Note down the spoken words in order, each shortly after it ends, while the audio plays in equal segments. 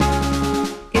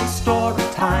Story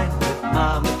time with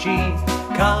Mama G.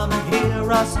 Come and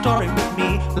hear a story with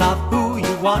me. Love who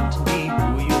you want and be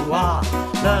who you are.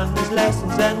 Learn these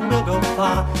lessons and we'll go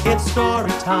far. It's story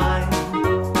time.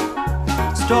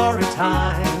 Story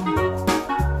time.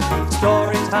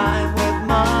 Story time with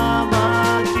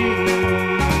Mama G.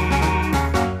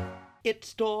 It's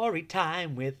story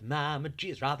time with Mama G.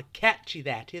 It's rather catchy,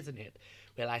 that, isn't it?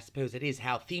 Well, I suppose it is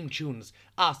how theme tunes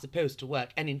are supposed to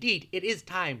work. And indeed, it is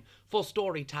time for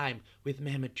story time with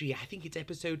Mama G. I think it's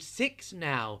episode 6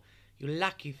 now. You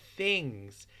lucky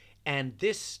things. And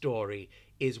this story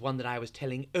is one that I was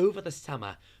telling over the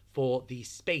summer for the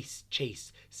Space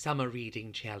Chase Summer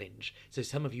Reading Challenge. So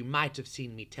some of you might have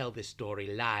seen me tell this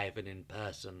story live and in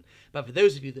person. But for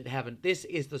those of you that haven't, this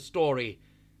is the story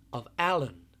of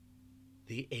Alan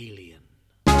the Alien.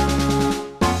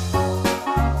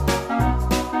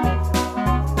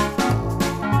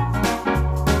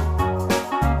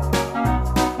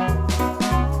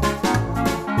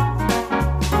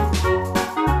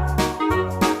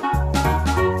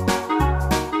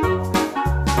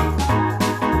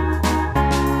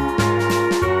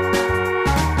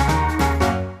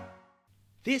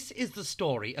 This is the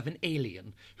story of an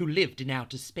alien who lived in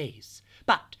outer space,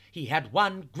 but he had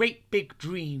one great big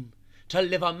dream, to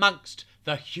live amongst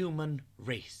the human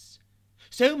race.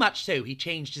 So much so he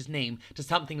changed his name to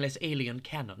something less alien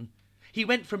canon. He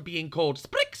went from being called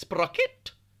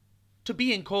Spricksprocket to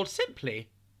being called simply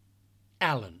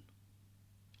Alan.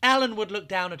 Alan would look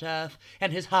down at Earth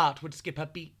and his heart would skip a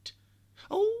beat.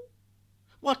 Oh,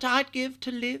 what I'd give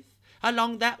to live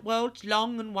along that world's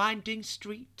long and winding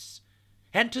streets,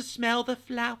 and to smell the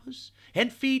flowers,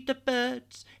 and feed the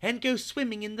birds, and go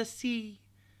swimming in the sea.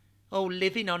 Oh,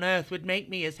 living on Earth would make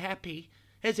me as happy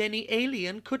as any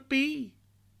alien could be.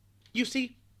 You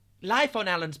see, life on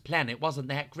Alan's planet wasn't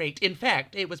that great. In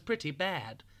fact, it was pretty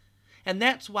bad. And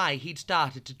that's why he'd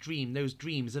started to dream those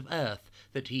dreams of Earth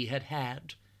that he had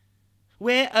had.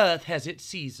 Where Earth has its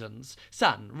seasons,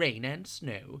 sun, rain, and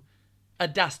snow, a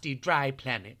dusty, dry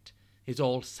planet is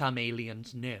all some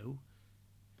aliens know.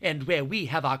 And where we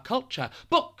have our culture,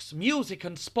 books, music,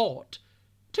 and sport,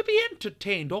 to be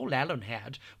entertained all Alan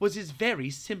had was his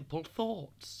very simple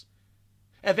thoughts.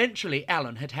 Eventually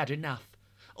Alan had had enough.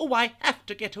 Oh, I have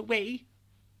to get away.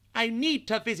 I need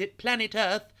to visit planet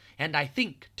Earth, and I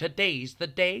think today's the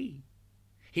day.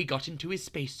 He got into his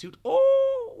spacesuit.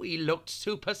 Oh, he looked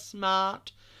super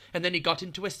smart. And then he got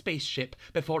into a spaceship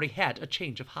before he had a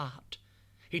change of heart.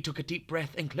 He took a deep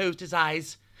breath and closed his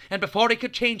eyes. And before he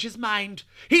could change his mind,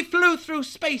 he flew through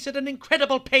space at an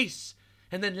incredible pace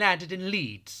and then landed in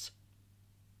Leeds.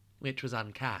 Which was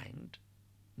unkind.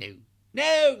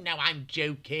 No, I'm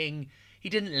joking. He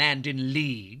didn't land in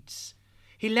Leeds.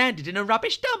 He landed in a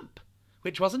rubbish dump,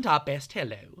 which wasn't our best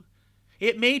hello.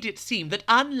 It made it seem that,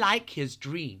 unlike his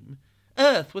dream,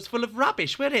 Earth was full of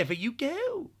rubbish wherever you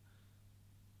go.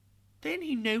 Then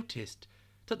he noticed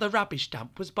that the rubbish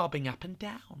dump was bobbing up and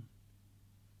down.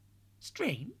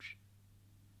 Strange.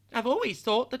 I've always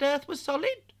thought that Earth was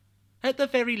solid, at the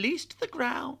very least the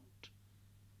ground.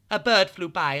 A bird flew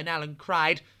by and Alan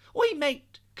cried, "Oi,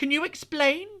 mate, can you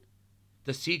explain?"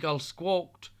 The seagull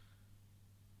squawked,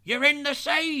 "You're in the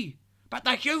sea, but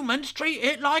the humans treat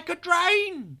it like a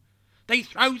drain. They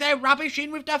throw their rubbish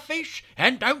in with the fish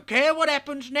and don't care what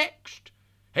happens next.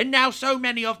 And now so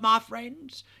many of my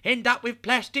friends end up with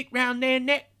plastic round their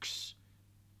necks."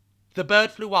 The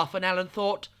bird flew off and Alan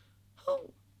thought,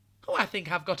 Oh, I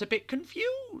think I've got a bit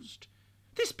confused.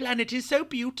 This planet is so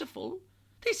beautiful.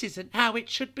 This isn't how it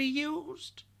should be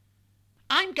used.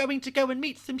 I'm going to go and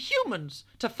meet some humans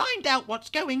to find out what's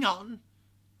going on.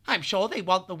 I'm sure they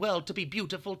want the world to be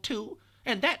beautiful too,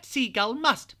 and that seagull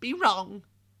must be wrong.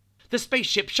 The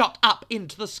spaceship shot up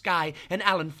into the sky and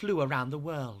Alan flew around the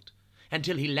world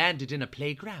until he landed in a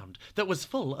playground that was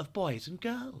full of boys and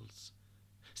girls.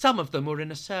 Some of them were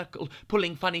in a circle,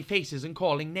 pulling funny faces and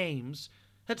calling names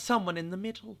at someone in the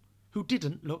middle who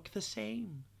didn't look the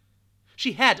same.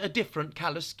 She had a different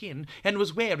colour skin and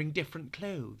was wearing different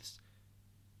clothes.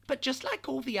 But just like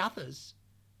all the others,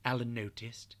 Alan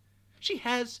noticed, she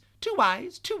has 2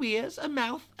 eyes, 2 ears, a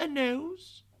mouth, a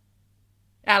nose.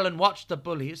 Alan watched the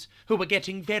bullies, who were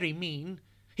getting very mean.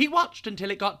 He watched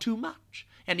until it got too much,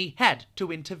 and he had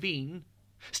to intervene.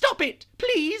 "Stop it,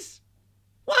 please!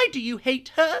 Why do you hate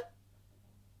her?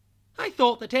 I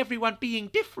thought that everyone being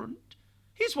different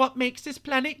is what makes this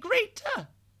planet greater."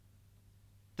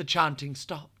 The chanting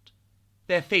stopped.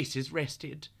 Their faces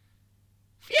rested.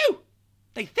 "Phew!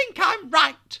 They think I'm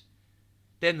right."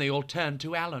 Then they all turned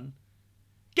to Alan.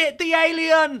 "Get the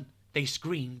alien!" They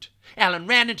screamed. Alan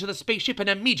ran into the spaceship and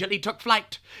immediately took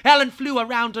flight. Alan flew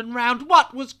around and round.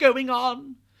 What was going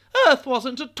on? Earth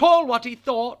wasn't at all what he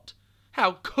thought.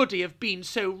 How could he have been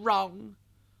so wrong?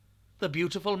 The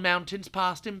beautiful mountains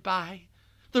passed him by,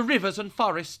 the rivers and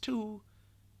forests too,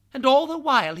 and all the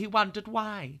while he wondered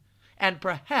why, and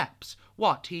perhaps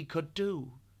what he could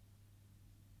do.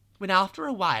 When after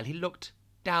a while he looked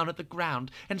down at the ground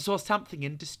and saw something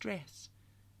in distress.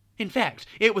 In fact,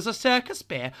 it was a circus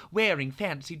bear wearing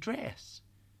fancy dress.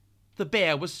 The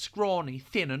bear was scrawny,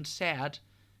 thin and sad,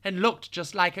 and looked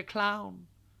just like a clown.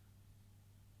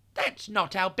 "That's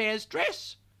not how bears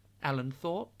dress," Alan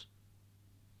thought,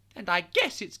 "and I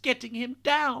guess it's getting him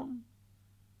down."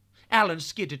 Alan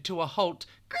skidded to a halt.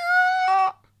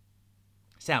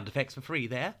 Sound effects for free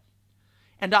there.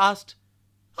 And asked,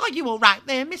 "Are you all right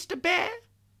there, Mr. Bear?"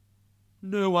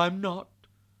 "No, I'm not.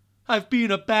 I've been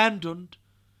abandoned,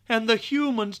 and the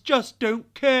humans just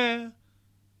don't care.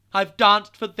 I've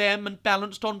danced for them and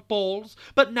balanced on balls,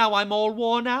 but now I'm all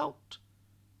worn out.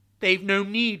 They've no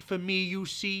need for me, you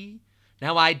see.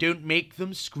 Now I don't make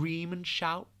them scream and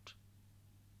shout."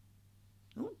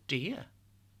 "Oh dear.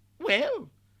 Well,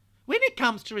 when it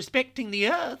comes to respecting the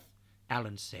earth,"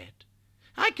 Alan said,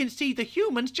 "I can see the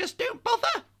humans just don't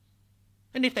bother.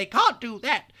 And if they can't do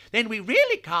that, then we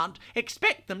really can't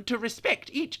expect them to respect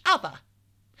each other.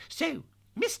 So,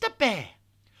 Mr. Bear,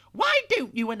 why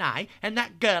don't you and I and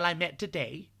that girl I met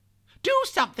today do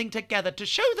something together to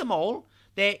show them all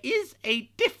there is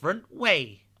a different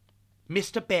way?"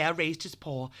 Mr. Bear raised his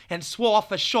paw and swore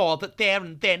for sure that there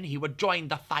and then he would join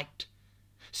the fight.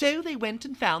 So they went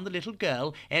and found the little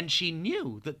girl, and she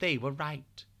knew that they were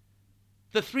right.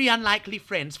 The three unlikely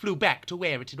friends flew back to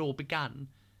where it had all begun.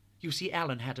 You see,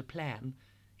 Alan had a plan,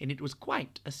 and it was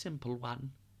quite a simple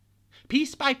one.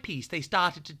 Piece by piece they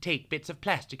started to take bits of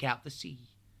plastic out the sea.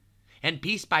 And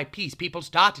piece by piece people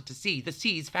started to see the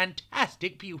sea's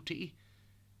fantastic beauty.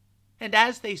 And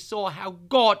as they saw how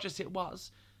gorgeous it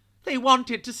was, they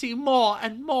wanted to see more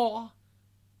and more.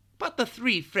 But the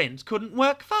three friends couldn't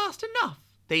work fast enough.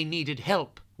 They needed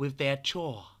help with their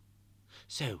chore.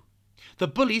 So the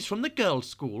bullies from the girls'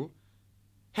 school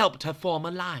helped her form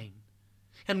a line.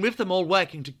 And with them all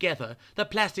working together, the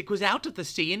plastic was out of the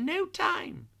sea in no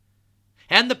time.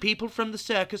 And the people from the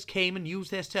circus came and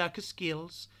used their circus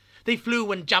skills. They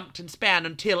flew and jumped and span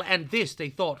until, and this they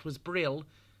thought was brill,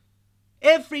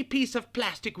 every piece of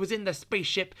plastic was in the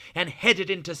spaceship and headed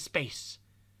into space,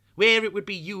 where it would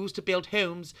be used to build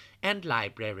homes and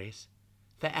libraries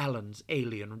for Alan's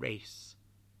alien race.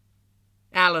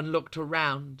 Alan looked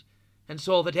around and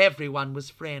saw that everyone was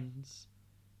friends.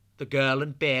 The girl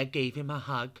and Bear gave him a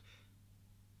hug.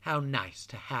 How nice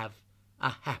to have a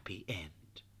happy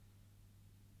end.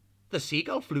 The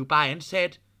seagull flew by and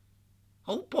said,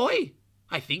 "Oh boy,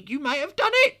 I think you may have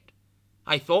done it.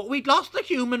 I thought we'd lost the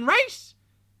human race,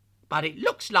 but it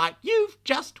looks like you've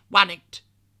just won it."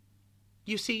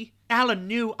 You see, Alan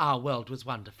knew our world was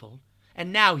wonderful,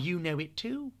 and now you know it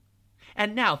too.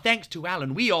 And now, thanks to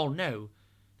Alan, we all know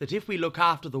that if we look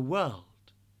after the world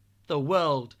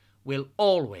will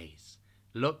always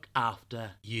look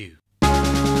after you.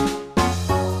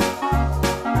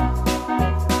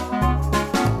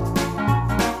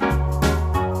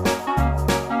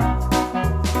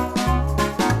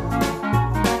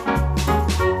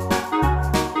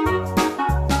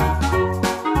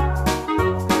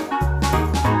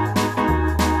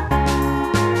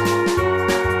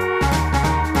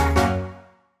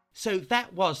 So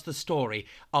that was the story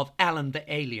of Alan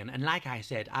the Alien, and like I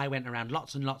said, I went around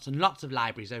lots and lots and lots of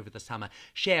libraries over the summer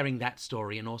sharing that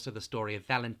story, and also the story of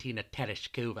Valentina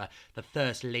Tereshkova, the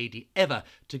first lady ever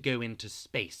to go into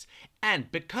space.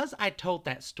 And because I told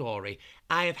that story,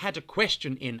 I have had a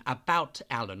question in about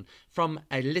Alan from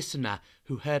a listener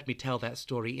who heard me tell that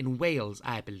story in Wales,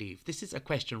 I believe. This is a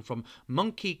question from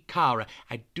Monkey Cara.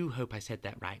 I do hope I said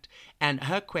that right. And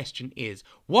her question is,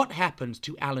 what happens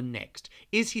to Alan next?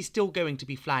 Is he still going to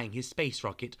be flying his space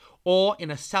rocket or in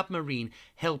a submarine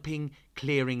helping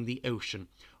clearing the ocean?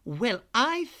 Well,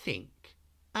 I think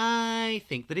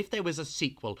that if there was a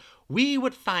sequel, we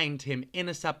would find him in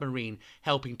a submarine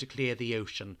helping to clear the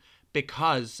ocean,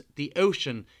 because the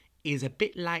ocean is a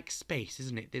bit like space,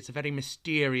 isn't it? It's a very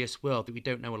mysterious world that we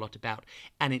don't know a lot about,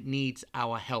 and it needs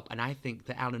our help. And I think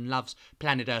that Alan loves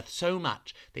planet Earth so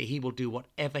much that he will do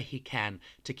whatever he can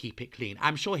to keep it clean.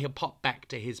 I'm sure he'll pop back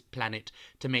to his planet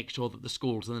to make sure that the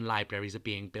schools and the libraries are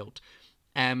being built.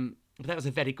 But that was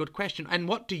a very good question. And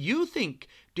what do you think,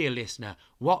 dear listener?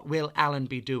 What will Alan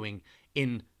be doing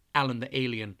in Alan the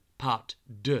Alien Part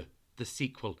 2, the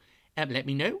sequel? Let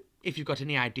me know if you've got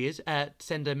any ideas,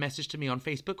 send a message to me on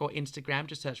Facebook or Instagram.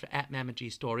 Just search for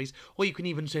 @MamaGStories, or you can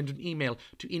even send an email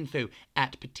to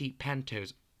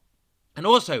info@petitepantos. And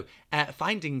also,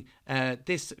 finding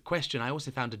this question, I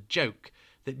also found a joke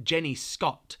that Jenny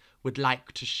Scott would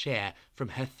like to share from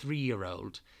her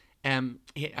 3-year-old. I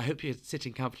hope you're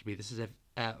sitting comfortably. This is a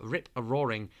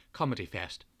rip-a-roaring comedy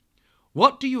fest.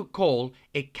 What do you call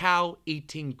a cow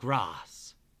eating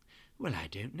grass? Well, I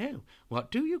don't know.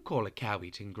 What do you call a cow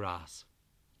eating grass?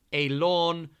 A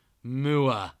lawn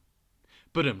mower.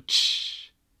 Tsh.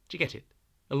 Do you get it?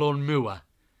 A lawn mower.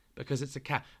 Because it's a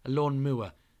cow. A lawn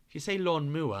mower. If you say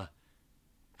lawn mower,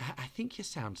 I think you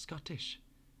sound Scottish.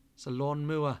 It's a lawn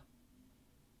mower.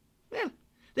 Well,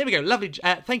 there we go. Lovely.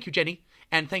 Thank you, Jenny.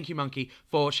 And thank you, Monkey,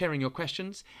 for sharing your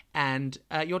questions and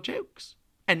your jokes.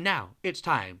 And now it's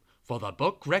time for the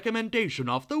book recommendation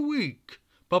of the week.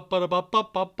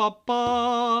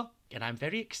 Ba-ba-da-ba-ba-ba-ba. And I'm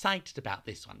very excited about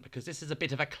this one because this is a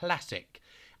bit of a classic.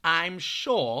 I'm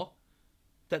sure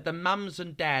that the mums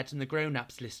and dads and the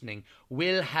grown-ups listening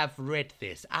will have read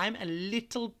this. I'm a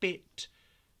little bit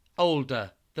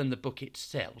older than the book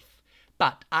itself,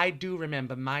 but I do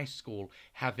remember my school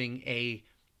having a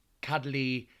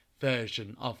cuddly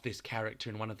version of this character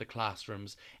in one of the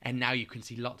classrooms, and now you can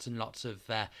see lots and lots of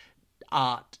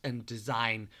art and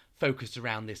design focused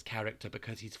around this character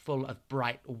because he's full of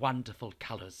bright, wonderful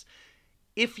colours.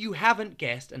 If you haven't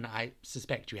guessed, and I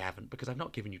suspect you haven't because I've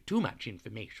not given you too much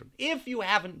information, if you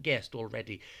haven't guessed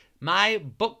already, my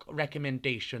book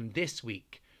recommendation this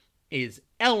week is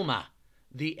Elmer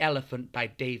the Elephant by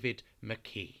David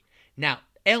McKee. Now,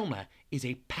 Elmer is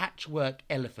a patchwork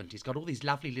elephant. He's got all these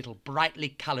lovely little brightly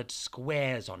coloured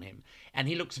squares on him, and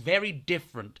he looks very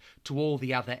different to all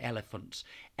the other elephants.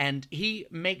 And he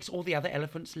makes all the other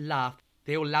elephants laugh.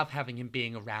 They all love having him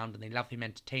being around, and they love him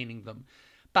entertaining them.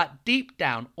 But deep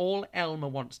down, all Elmer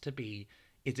wants to be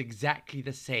is exactly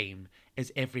the same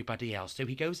as everybody else. So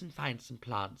he goes and finds some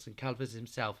plants and covers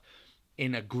himself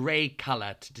in a grey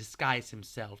colour to disguise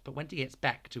himself. But when he gets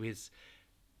back to his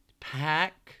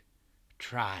pack,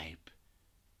 tribe,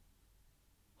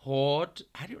 horde,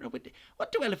 I don't know,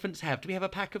 what do elephants have? Do we have a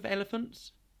pack of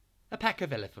elephants? A pack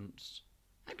of elephants.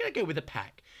 I'm going to go with a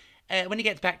pack. When he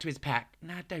gets back to his pack,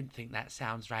 no, I don't think that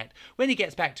sounds right. When he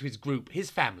gets back to his group,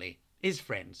 his family, his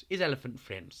friends, his elephant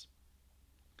friends.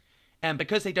 And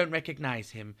because they don't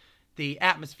recognise him, the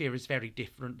atmosphere is very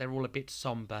different. They're all a bit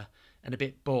sombre and a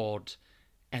bit bored.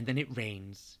 And then it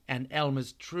rains, and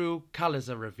Elmer's true colours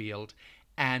are revealed,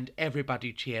 and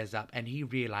everybody cheers up, and he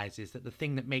realises that the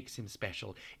thing that makes him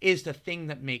special is the thing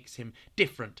that makes him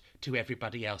different to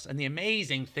everybody else. And the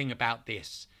amazing thing about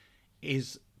this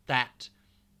is that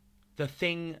the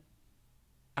thing...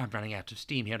 I'm running out of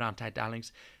steam here, aren't I,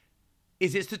 darlings?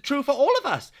 It's the truth for all of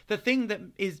us. The thing that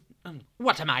is...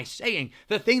 what am I saying?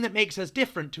 The thing that makes us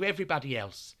different to everybody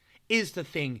else is the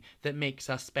thing that makes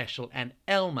us special. And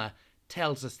Elmer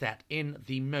tells us that in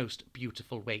the most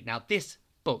beautiful way. Now, this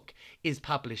book is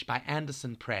published by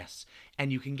Anderson Press,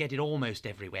 and you can get it almost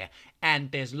everywhere. And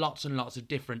there's lots and lots of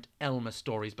different Elmer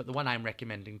stories, but the one I'm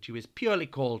recommending to you is purely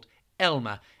called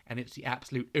Elmer, and it's the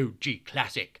absolute OG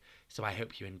classic. So I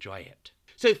hope you enjoy it.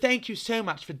 So thank you so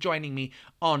much for joining me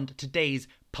on today's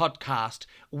podcast.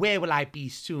 Where will I be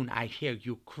soon? I hear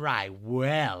you cry.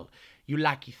 Well, you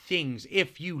lucky things,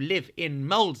 if you live in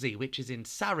Molesey, which is in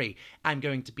Surrey, I'm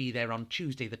going to be there on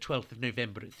Tuesday, the 12th of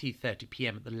November at 3:30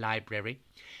 p.m. at the library.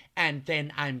 And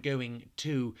then I'm going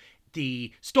to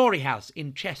the Story House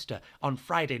in Chester on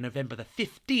Friday, November the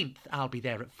 15th. I'll be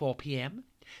there at 4 p.m.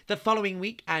 The following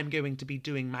week, I'm going to be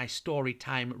doing my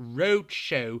Storytime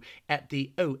Roadshow at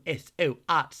the OSO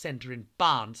Art Centre in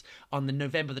Barnes on the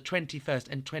November the 21st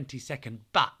and 22nd,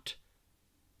 but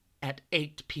at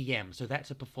 8 p.m. So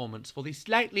that's a performance for the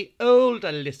slightly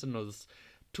older listeners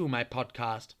to my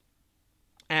podcast.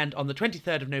 And on the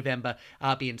 23rd of November,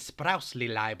 I'll be in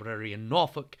Sprousley Library in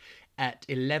Norfolk at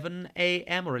 11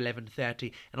 a.m. or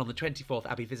 11:30. And on the 24th,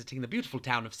 I'll be visiting the beautiful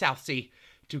town of Southsea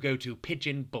to go to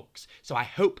Pigeon Books. So I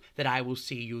hope that I will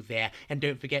see you there. And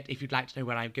don't forget, if you'd like to know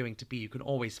where I'm going to be, you can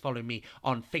always follow me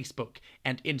on Facebook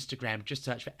and Instagram. Just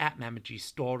search for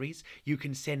 @MamaGStories. You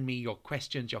can send me your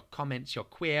questions, your comments, your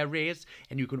queries,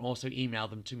 and you can also email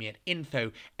them to me at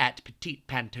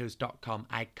info@petitepantos.com.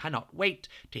 I cannot wait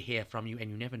to hear from you,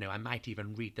 and you never know, I might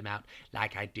even read them out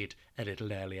like I did a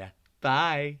little earlier.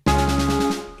 Bye.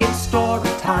 It's story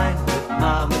time with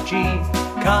Mama G.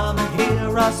 Come and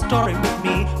hear a story with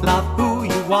me. Love who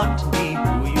you want to be,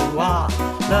 who you are.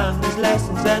 Learn these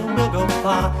lessons and we'll go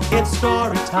far. It's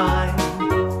story time.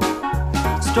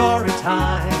 Story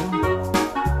time.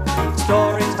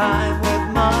 Story time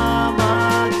with Mama